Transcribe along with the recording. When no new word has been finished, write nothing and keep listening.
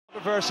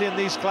controversy in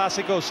these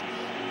Clásicos,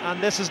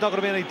 and this is not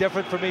going to be any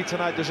different for me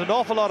tonight. There's an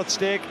awful lot at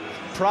stake,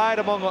 pride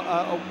among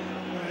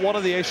one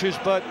of the issues,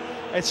 but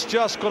it's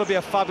just going to be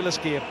a fabulous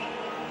game.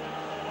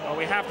 Well,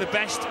 we have the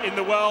best in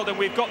the world, and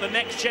we've got the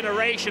next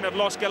generation of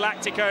Los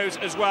Galacticos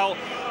as well.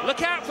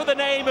 Look out for the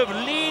name of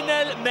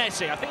Lionel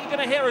Messi. I think you're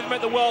going to hear him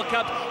at the World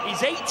Cup.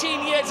 He's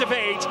 18 years of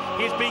age.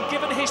 He's been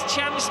given his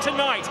chance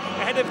tonight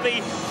ahead of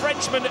the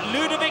Frenchman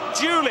Ludovic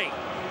Giuli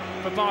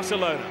for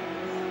Barcelona.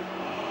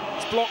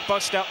 It's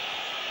blockbuster.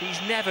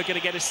 He's never going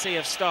to get a sea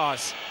of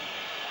stars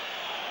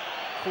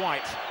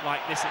quite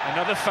like this.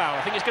 Another foul.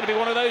 I think it's going to be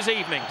one of those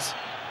evenings.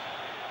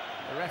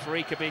 The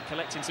referee could be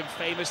collecting some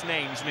famous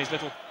names in his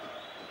little...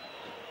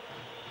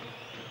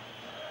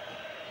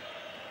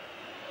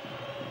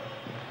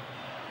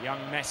 Young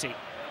Messi.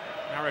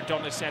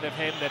 Maradona said of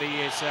him that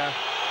he is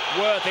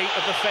worthy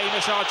of the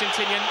famous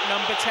Argentinian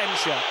number 10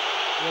 shirt.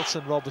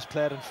 Nielsen, Rob, has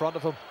played in front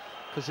of him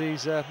because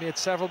he's made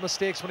several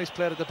mistakes when he's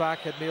played at the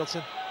back at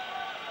Nielsen.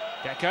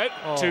 Deco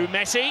to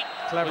Messi.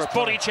 Clever was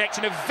body checked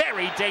in a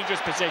very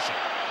dangerous position.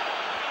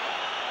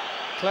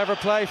 Clever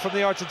play from the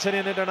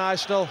Argentinian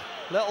international.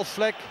 Little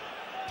flick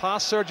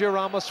past Sergio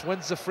Ramos,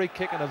 wins the free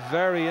kick in a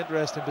very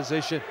interesting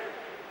position.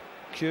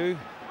 Q,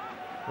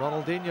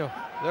 Ronaldinho,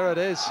 there it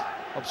is.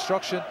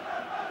 Obstruction.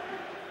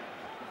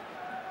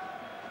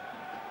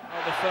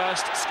 Oh, the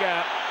first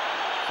scare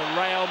for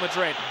Real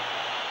Madrid.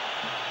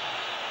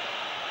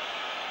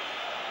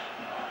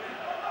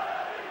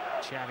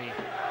 Xavi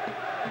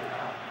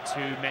to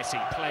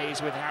Messi,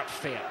 plays without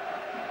fear.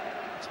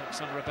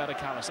 Takes on Roberto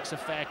Carlos. That's a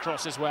fair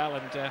cross as well,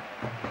 and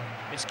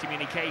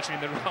miscommunication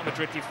in the Real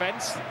Madrid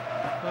defence.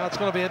 Well, it's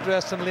going to be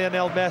interesting.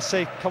 Lionel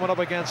Messi coming up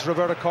against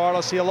Roberto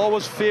Carlos. He'll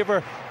always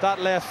favour that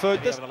left foot.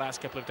 Over the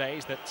last couple of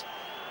days that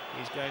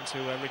he's going to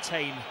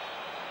retain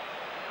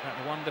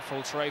that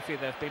wonderful trophy.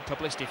 There have been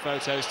publicity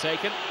photos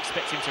taken.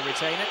 Expect him to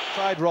retain it.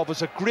 Tried, Rob.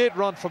 It's a great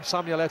run from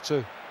Samuel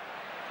Eto'o.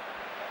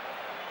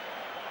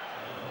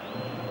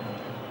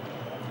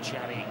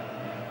 Xavi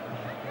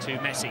to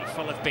Messi,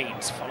 full of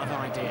beans, full of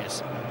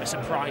ideas. A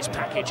surprise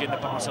package in the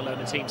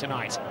Barcelona team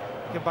tonight.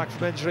 Came back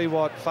from injury,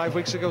 what, 5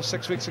 weeks ago,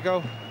 6 weeks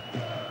ago?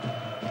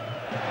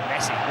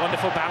 Messi,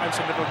 wonderful balance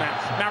in the middle now.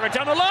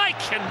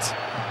 Maradona-like, and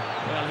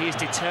well, he's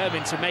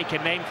determined to make a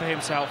name for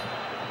himself.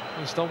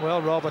 He's done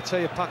well, Rob. I tell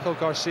you, Paco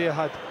Garcia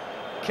had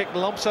kicked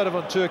lumps out of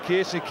him on 2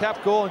 occasions. He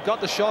kept going,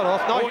 got the shot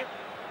off.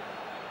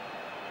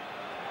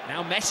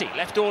 Now Messi,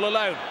 left all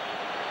alone.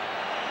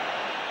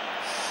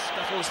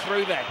 Scuffles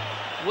through then,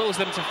 wills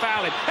them to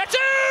foul him.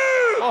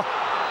 Eto'o! Oh.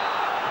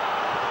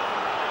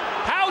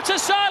 How to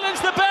silence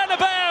the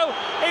Bernabeu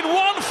in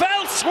one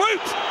fell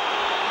swoop!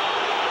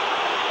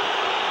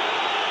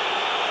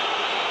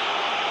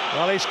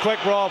 Well, he's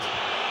quick, Rob,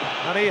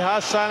 and he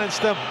has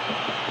silenced them.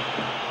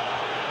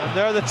 And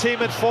they're the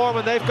team in form,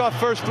 and they've got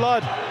first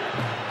blood.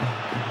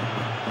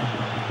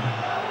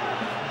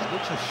 There's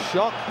looks of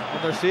shock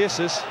on their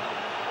faces.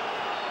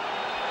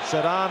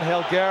 Zidane,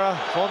 Helguera,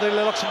 Fonde de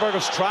Luxembourg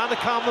was trying to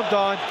calm them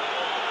down.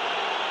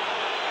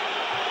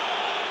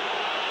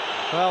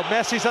 Well,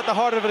 Messi's at the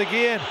heart of it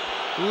again.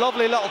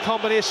 Lovely little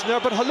combination there,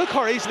 but look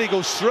how easily he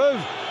goes through.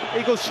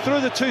 He goes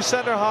through the 2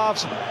 centre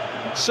halves.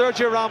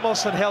 Sergio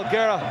Ramos and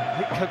Helguera.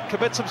 He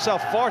commits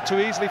himself far too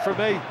easily for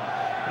me.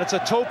 And it's a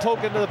toe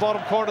poke into the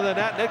bottom corner of the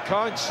net, and it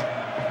counts.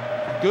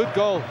 Good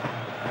goal.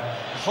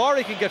 How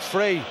he can get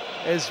free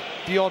is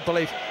beyond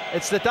belief.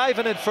 It's the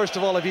diving in, first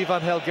of all, of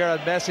Ivan Helguera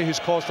and Messi who's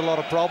caused a lot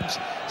of problems.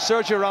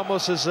 Sergio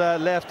Ramos is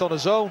left on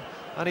his own,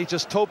 and he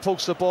just toe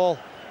pokes the ball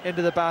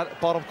into the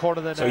bottom corner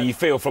of the net. So you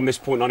feel from this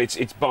point on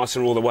it's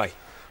Barca all the way?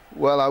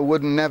 Well, I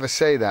wouldn't never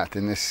say that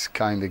in this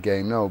kind of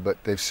game, no,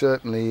 but they've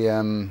certainly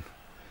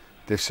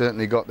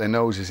got their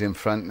noses in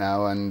front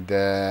now, and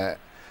the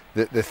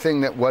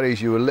thing that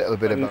worries you a little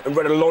bit about... I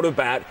read a lot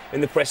about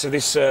in the press of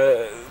this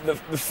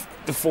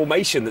the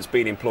formation that's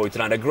been employed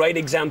tonight. A great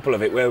example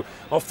of it, where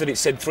often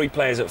it's said 3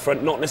 players up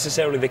front, not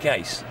necessarily the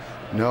case.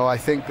 No, I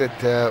think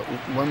that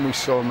when we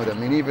saw him, I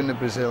mean, even the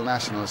Brazil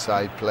national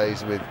side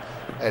plays with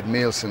Ed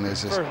Nielsen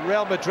as for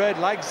Real Madrid,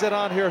 like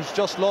Zidane here, has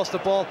just lost the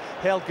ball.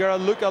 Helguera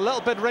look a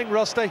little bit ring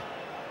rusty.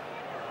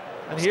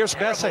 And here's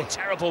Messi.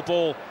 Terrible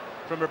ball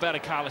from Roberto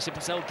Carlos. It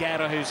was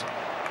Helguera who's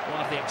one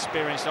of the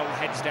experienced old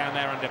heads down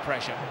there under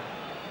pressure.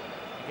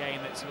 A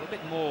game that's a little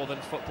bit more than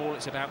football.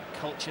 It's about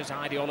cultures,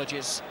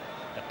 ideologies,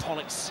 the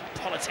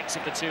politics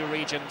of the 2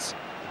 regions,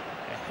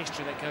 a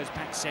history that goes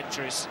back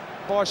centuries.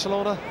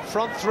 Barcelona,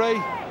 front 3,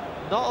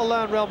 not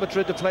allowing Real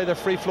Madrid to play their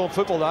free-flowing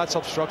football. That's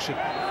obstruction.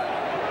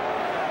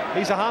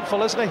 He's a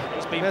handful, isn't he?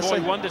 He's been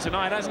Messi. boy wonder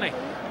tonight, hasn't he?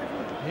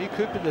 He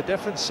could be the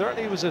difference.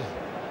 Certainly he was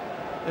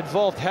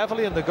involved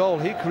heavily in the goal.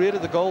 He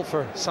created the goal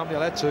for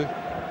Samuel Eto'o.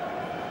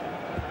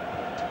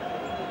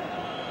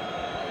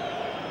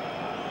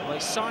 Well, they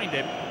signed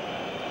him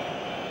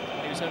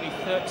when he was only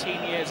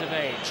 13 years of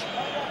age.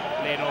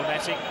 Lionel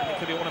Messi. It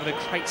could be one of the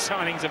great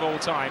signings of all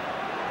time.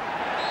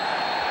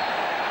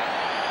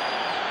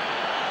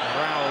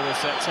 Raul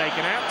was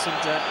taken out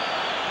and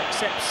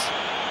accepts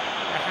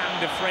a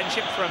hand of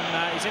friendship from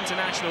his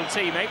international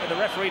teammate, but the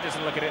referee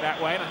doesn't look at it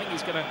that way, and I think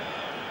he's going to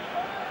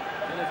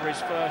deliver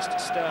his first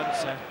stern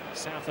to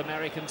South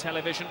American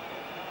television.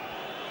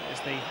 There's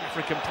the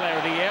African Player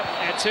of the Year,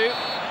 Etu.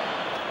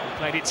 He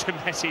played it to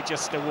Messi,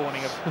 just a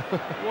warning of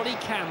what he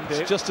can do.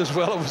 It's just as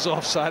well it was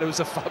offside. It was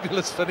a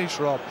fabulous finish,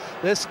 Rob.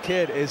 This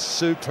kid is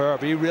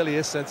superb. He really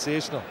is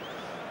sensational.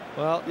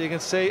 Well, you can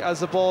see as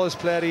the ball is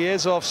played, he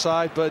is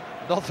offside, but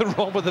nothing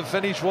wrong with the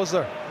finish, was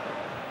there?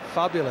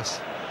 Fabulous.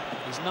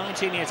 He's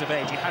 19 years of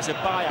age. He has a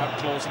buyout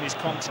clause in his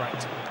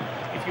contract.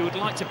 If you would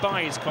like to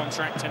buy his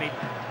contract, any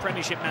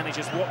Premiership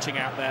managers watching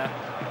out there,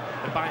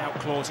 the buyout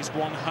clause is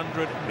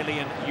 100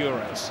 million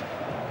euros.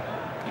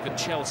 Even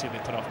Chelsea have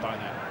been put off by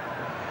that.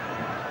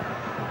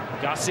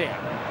 Garcia.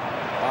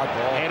 Bad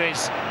ball. Here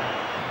is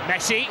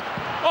Messi.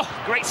 Oh,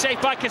 great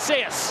save by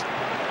Casillas.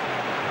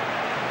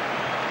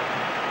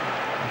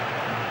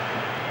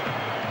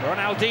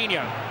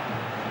 Ronaldinho.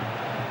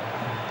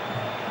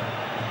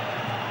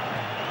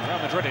 Real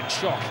Madrid in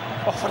shock.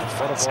 Oh, what a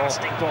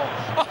fantastic ball.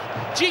 Oh,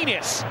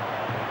 genius.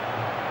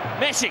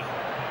 Messi.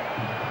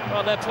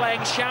 Well, they're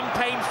playing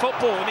champagne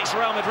football, and it's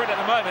Real Madrid at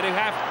the moment who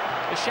have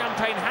the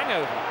champagne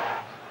hangover.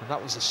 And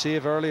that was the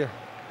save earlier.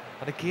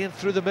 And again,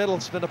 through the middle,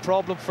 it's been a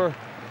problem for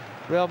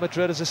Real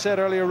Madrid. As I said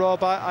earlier,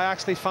 Rob, I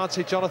actually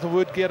fancy Jonathan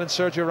Woodgate and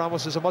Sergio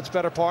Ramos as a much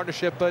better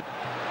partnership, but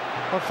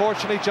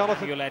unfortunately,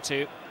 Jonathan... You're led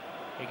to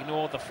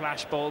ignore the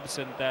flash bulbs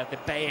and the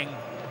baying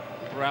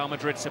Real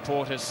Madrid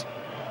supporters.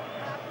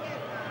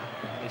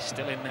 He's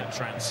still in that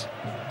trance.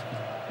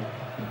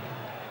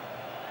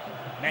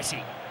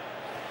 Messi.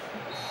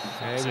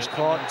 Yeah, he was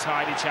caught.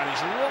 Tidy challenge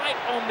right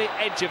on the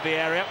edge of the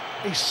area.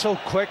 He's so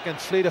quick and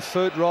fleet of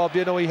foot, Rob.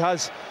 You know, he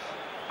has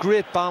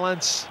great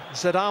balance.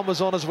 Zidane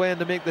was on his way in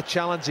to make the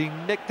challenge. He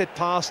nicked it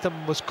past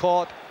him, was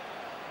caught.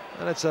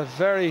 And it's a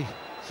very,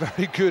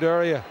 very good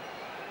area.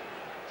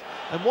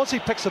 And once he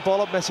picks the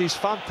ball up, Messi, he's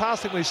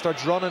fantastic when he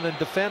starts running, and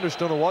defenders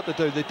don't know what to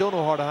do. They don't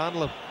know how to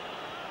handle him.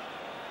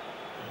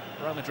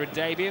 Real Madrid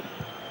debut,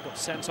 got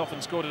sent off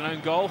and scored an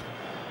own goal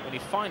when he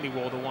finally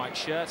wore the white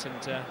shirt,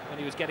 and when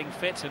he was getting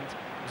fit and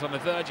was on the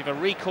verge of a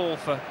recall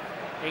for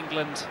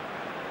England,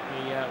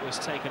 he was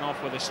taken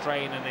off with a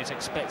strain and is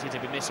expected to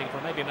be missing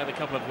for maybe another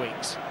couple of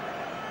weeks.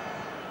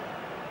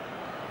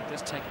 It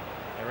does take...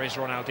 There is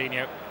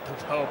Ronaldinho,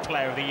 the World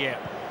Player of the Year.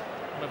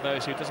 One of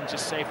those who doesn't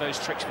just save those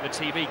tricks for the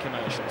TV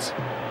commercials.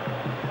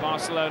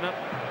 Barcelona,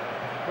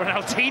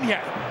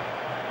 Ronaldinho.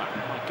 Oh,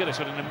 my goodness,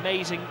 what an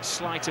amazing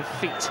sleight of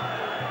feet.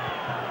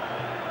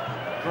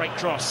 Great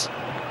cross.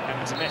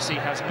 And Messi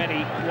has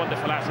many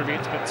wonderful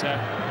attributes, but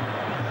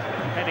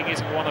heading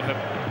isn't one of them.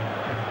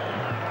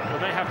 We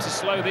may have to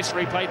slow this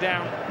replay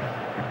down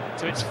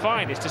to its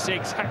finest to see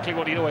exactly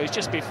what he always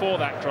just before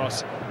that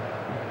cross.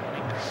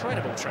 An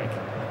incredible trick.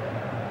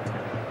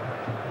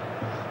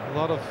 A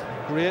lot of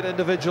great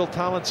individual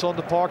talents on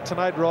the park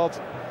tonight, Rob.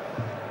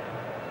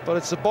 But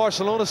it's the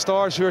Barcelona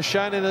stars who are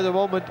shining at the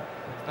moment,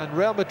 and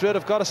Real Madrid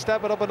have got to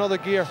step it up another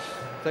gear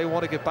if they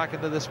want to get back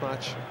into this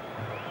match.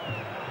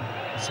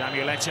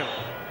 Samuel Eto'o.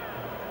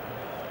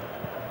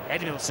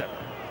 Edmilson.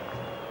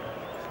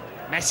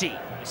 Messi,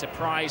 a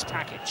surprise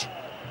package.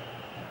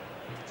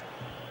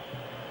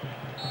 The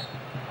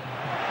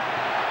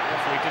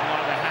referee didn't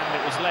like the hand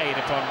that was laid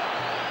upon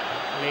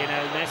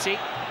Lionel Messi.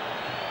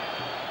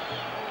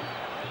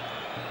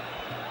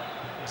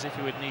 As if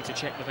he would need to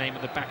check the name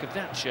on the back of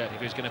that shirt if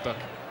he was going to book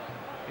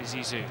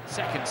Zizou.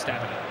 Second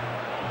stab at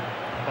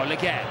it.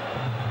 Oleguer.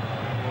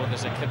 Oh,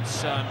 there's a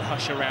concerned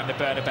hush around the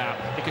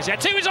Bernabeu because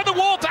Eto'o is on the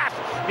warpath.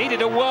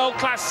 Needed a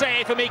world-class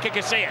save for Mika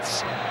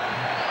Casillas.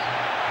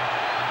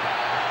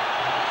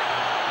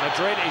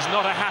 Madrid is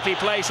not a happy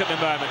place at the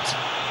moment.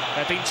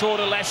 They've been taught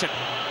a lesson.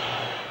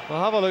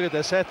 Well, have a look at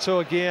this. Eto'o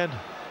again.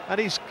 And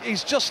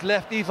he's just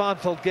left Ivan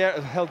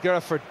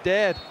Helguera for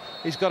dead.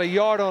 He's got a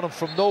yard on him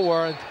from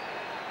nowhere, and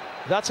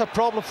that's a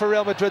problem for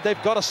Real Madrid.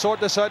 They've got to sort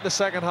this out in the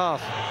second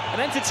half. An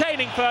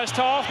entertaining first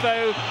half,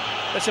 though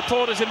the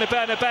supporters in the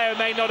Bernabeu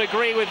may not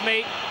agree with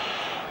me.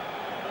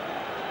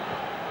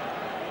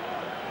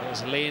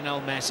 There's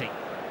Lionel Messi.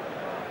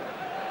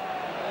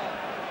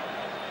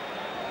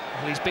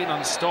 Well, he's been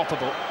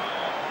unstoppable.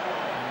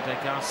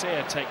 And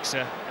Garcia takes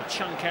a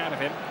chunk out of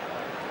him.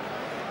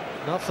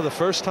 Not for the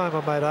first time,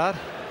 I might add.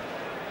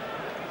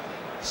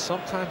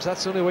 Sometimes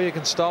that's the only way you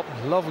can stop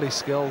him. Lovely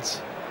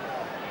skills.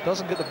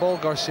 Doesn't get the ball,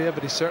 Garcia,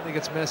 but he certainly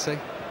gets Messi.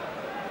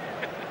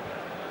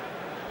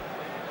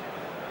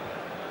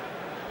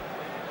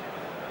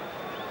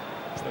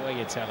 It's the way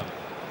you tell him.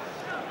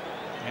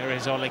 Here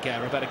is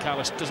Oleguer. Roberto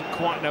Carlos doesn't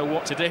quite know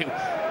what to do.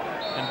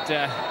 And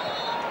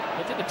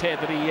it did appear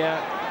that he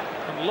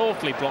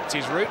unlawfully blocked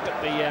his route, but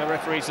the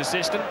referee's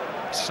assistant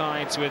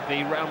sides with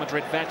the Real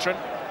Madrid veteran.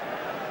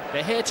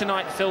 They're here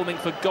tonight filming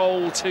for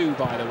Goal 2,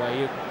 by the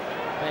way. You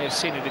may have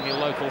seen it in your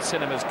local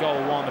cinemas, Goal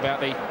 1, about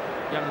the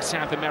young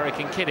South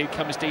American kid who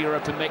comes to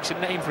Europe and makes a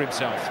name for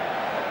himself.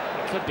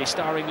 It could be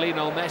starring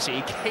Lionel Messi.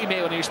 He came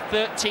here when he was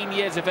 13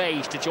 years of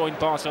age to join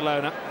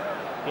Barcelona.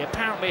 He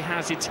apparently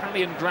has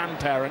Italian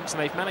grandparents,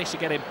 and they've managed to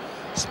get him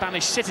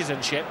Spanish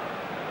citizenship,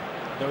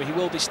 though he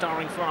will be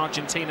starring for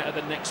Argentina at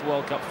the next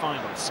World Cup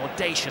finals.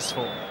 Audacious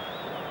form.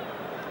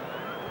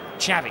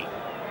 Xavi.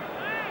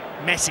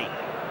 Messi.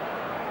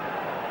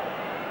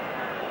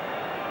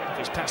 If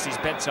he's past his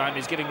bedtime,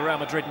 he's giving Real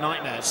Madrid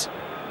nightmares.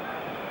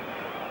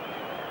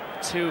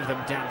 Two of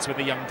them dance with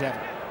the young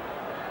devil.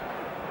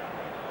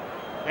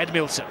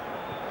 Edmilson.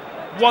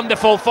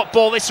 Wonderful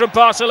football this from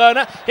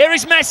Barcelona. Here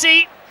is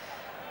Messi.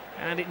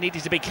 And it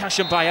needed to be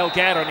cushioned by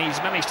Helguera, and he's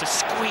managed to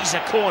squeeze a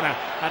corner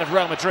out of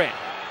Real Madrid.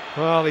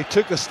 Well, he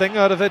took the sting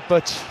out of it,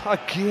 but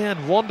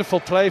again, wonderful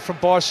play from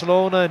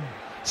Barcelona and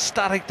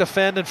static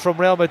defending from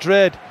Real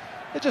Madrid.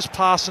 They're just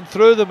passing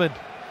through them, and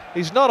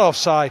he's not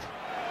offside.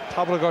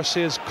 Pablo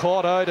Garcia's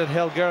caught out, and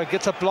Helguera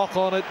gets a block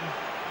on it.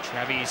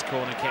 Xavi's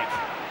corner kick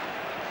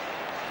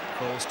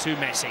falls to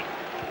Messi.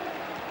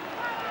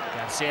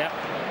 Garcia.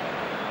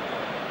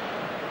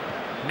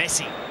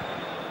 Messi.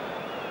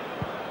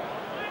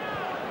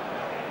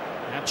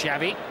 Now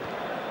Xavi.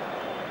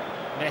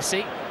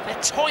 Messi.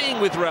 They're toying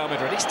with Real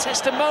Madrid. It's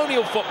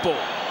testimonial football.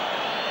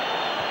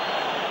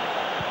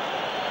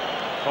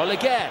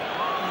 Oleguer.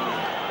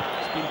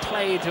 It's been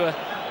played to a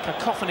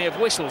cacophony of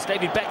whistles.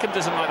 David Beckham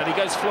doesn't like that. He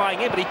goes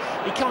flying in, but he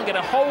can't get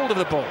a hold of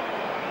the ball.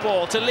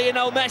 Ball to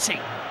Lionel Messi.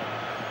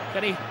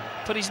 Can he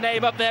put his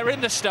name up there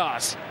in the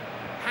stars?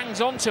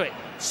 Hangs on to it.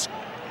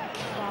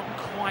 Can't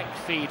quite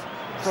feed.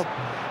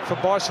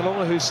 From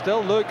Barcelona, who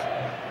still look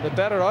the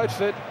better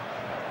outfit.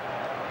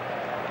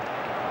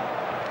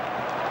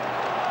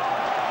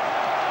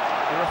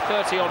 There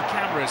are 30-odd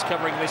cameras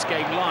covering this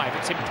game live.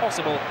 It's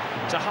impossible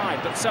to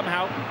hide, but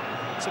somehow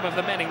some of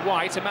the men in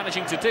white are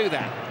managing to do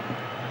that.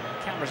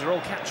 Cameras are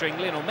all capturing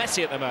Lionel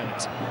Messi at the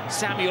moment.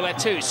 Samuel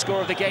Eto'o,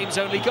 score of the game's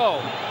only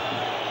goal.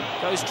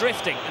 Goes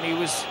drifting, and he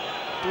was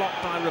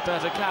blocked by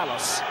Roberto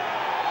Carlos,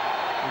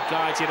 who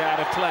guides it out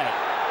of play.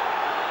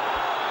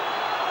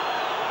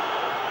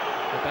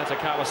 Roberto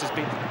Carlos has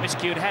been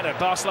miscued header.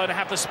 Barcelona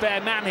have the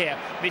spare man here.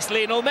 It's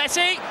Lionel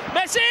Messi.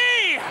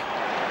 Messi!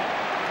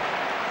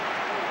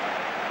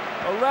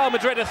 Well, Real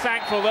Madrid are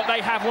thankful that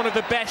they have one of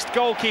the best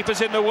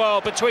goalkeepers in the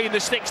world between the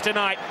sticks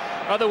tonight.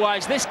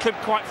 Otherwise, this could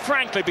quite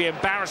frankly be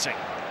embarrassing.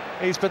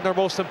 He's been their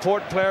most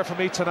important player for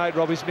me tonight,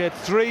 Rob. He's made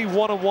 3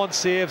 one-on-one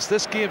saves.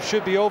 This game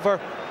should be over.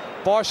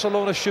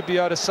 Barcelona should be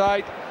out of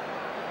sight.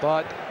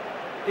 But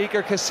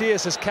Iker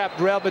Casillas has kept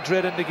Real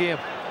Madrid in the game.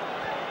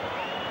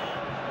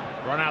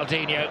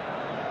 Ronaldinho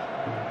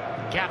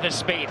gathers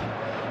speed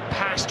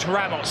past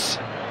Ramos.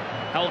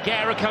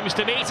 Helguera comes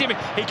to meet him.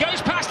 He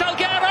goes past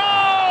Helguera.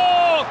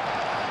 Oh!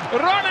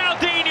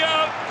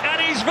 Ronaldinho at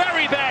his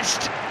very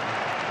best.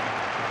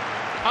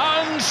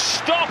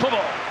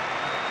 Unstoppable.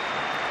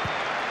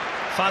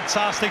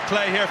 Fantastic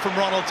play here from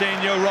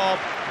Ronaldinho, Rob.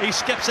 He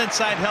skips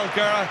inside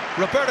Helguera.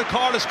 Roberto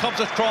Carlos comes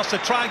across to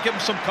try and give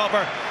him some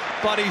cover,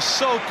 but he's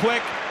so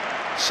quick,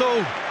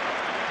 so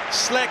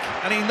slick,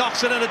 and he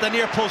knocks it in at the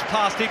near post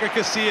past Iker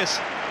Casillas.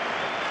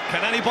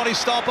 Can anybody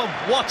stop him?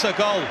 What a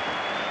goal!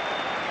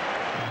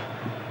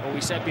 Well, we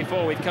said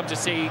before we'd come to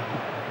see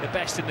the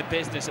best in the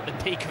business at the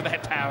peak of their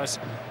powers.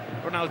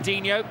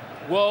 Ronaldinho,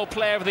 World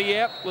Player of the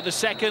Year, with the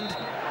second.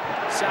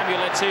 Samuel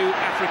Eto'o,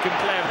 African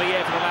Player of the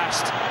Year for the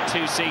last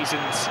 2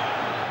 seasons.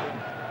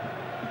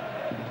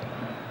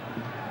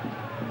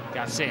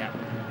 Garcia.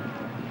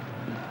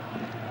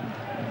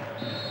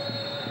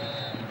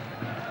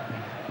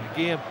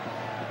 Game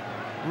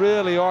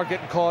really are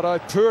getting caught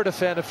out. Poor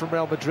defended from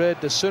Real Madrid.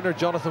 The sooner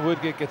Jonathan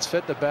Woodgate gets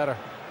fit, the better.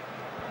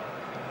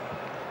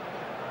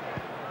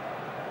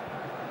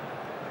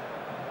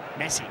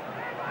 Messi.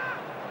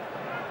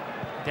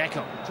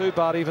 Deco. Too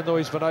bad, even though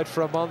he's been out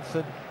for a month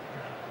and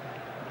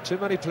too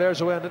many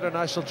players away on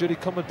international duty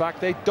coming back.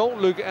 They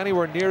don't look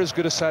anywhere near as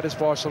good a side as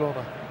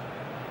Barcelona.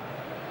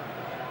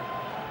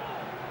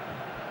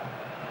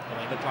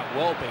 Well, they look like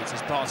world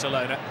beaters,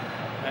 Barcelona,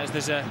 as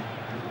there's a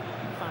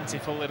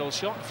fanciful little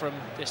shot from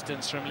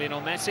distance from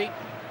Lionel Messi.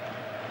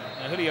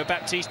 Now, Julio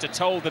Baptista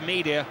told the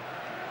media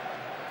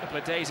a couple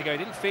of days ago he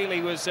didn't feel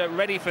he was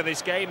ready for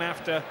this game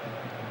after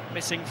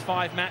missing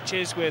 5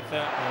 matches with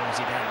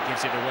Zidane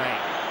gives it away.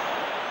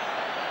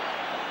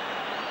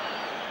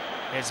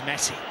 There's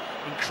Messi.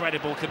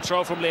 Incredible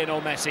control from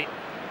Lionel Messi,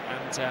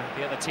 and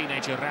the other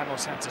teenager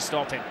Ramos had to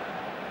stop him.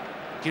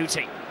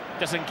 Guti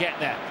doesn't get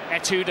there.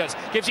 Eto'o does.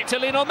 Gives it to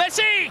Lionel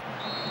Messi,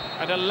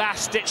 and a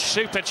last-ditch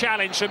super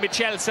challenge from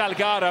Michel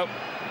Salgado.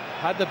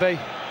 Had to be,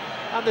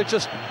 and they're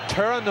just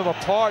tearing them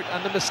apart.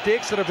 And the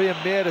mistakes that are being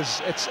made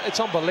it's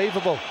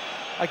unbelievable.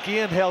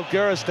 Again,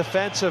 Helguera's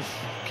defensive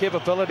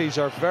capabilities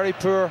are very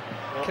poor.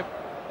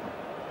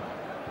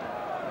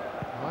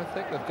 I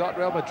think they've got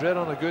Real Madrid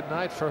on a good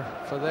night for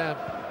them.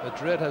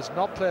 Madrid has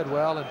not played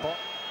well in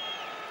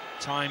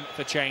time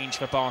for change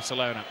for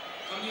Barcelona.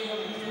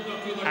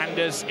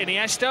 Anders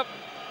Iniesta,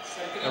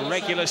 a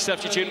regular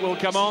substitute, will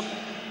come on,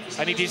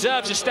 and he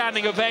deserves a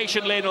standing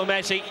ovation, Lionel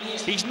Messi.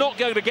 He's not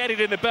going to get it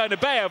in the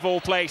Bernabeu of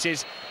all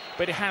places,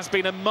 but it has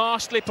been a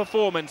masterly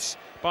performance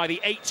by the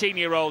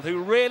 18-year-old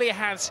who really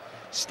has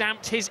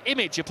stamped his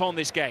image upon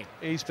this game.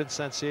 He's been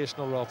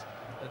sensational, Rob,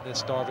 in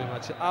this derby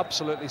match.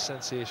 Absolutely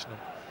sensational.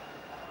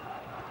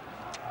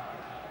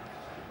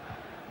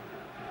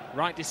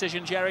 Right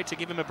decision, Jerry, to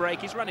give him a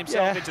break. He's run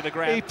himself into the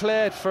ground. He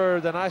played for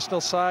the national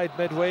side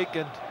midweek,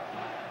 and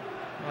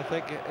I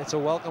think it's a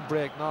welcome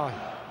break now.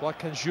 What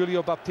can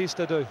Julio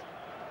Baptista do?